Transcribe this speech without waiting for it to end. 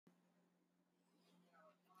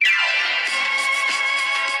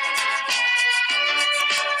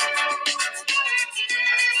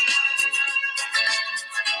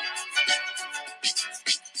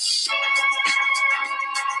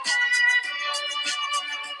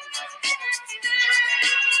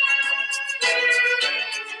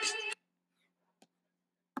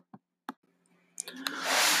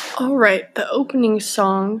All right, the opening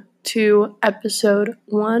song to episode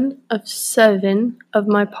 1 of 7 of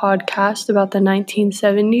my podcast about the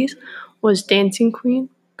 1970s was Dancing Queen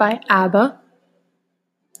by ABBA.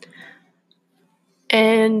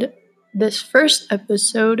 And this first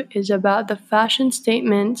episode is about the fashion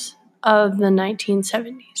statements of the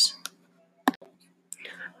 1970s.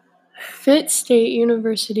 Pitt State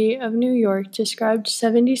University of New York described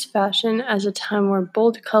 70s fashion as a time where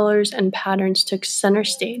bold colors and patterns took center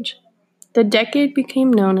stage. The decade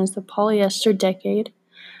became known as the polyester decade,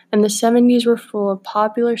 and the 70s were full of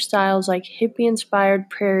popular styles like hippie-inspired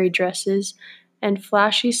prairie dresses and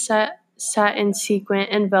flashy satin, sequin,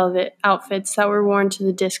 and velvet outfits that were worn to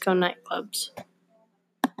the disco nightclubs.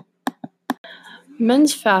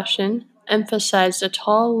 Men's fashion emphasized a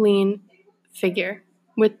tall, lean figure,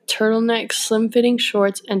 with turtlenecks, slim-fitting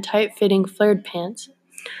shorts, and tight-fitting flared pants.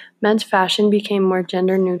 Men's fashion became more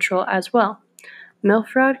gender-neutral as well.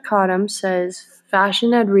 Milford Cottom says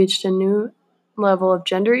fashion had reached a new level of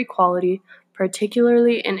gender equality,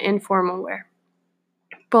 particularly in informal wear.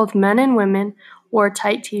 Both men and women wore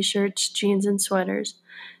tight t-shirts, jeans, and sweaters.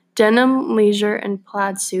 Denim, leisure, and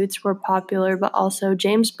plaid suits were popular, but also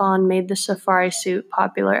James Bond made the safari suit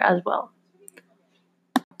popular as well.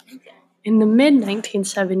 In the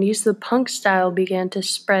mid-1970s, the punk style began to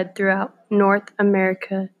spread throughout North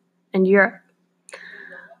America and Europe.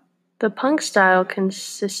 The punk style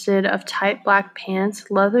consisted of tight black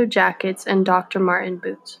pants, leather jackets, and Dr. Martens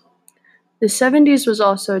boots. The 70s was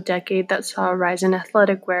also a decade that saw a rise in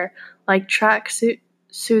athletic wear, like track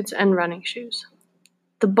suits and running shoes.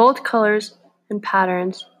 The bold colors and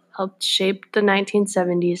patterns helped shape the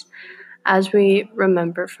 1970s as we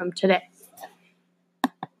remember from today.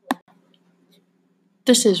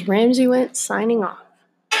 This is Ramsey Went signing off.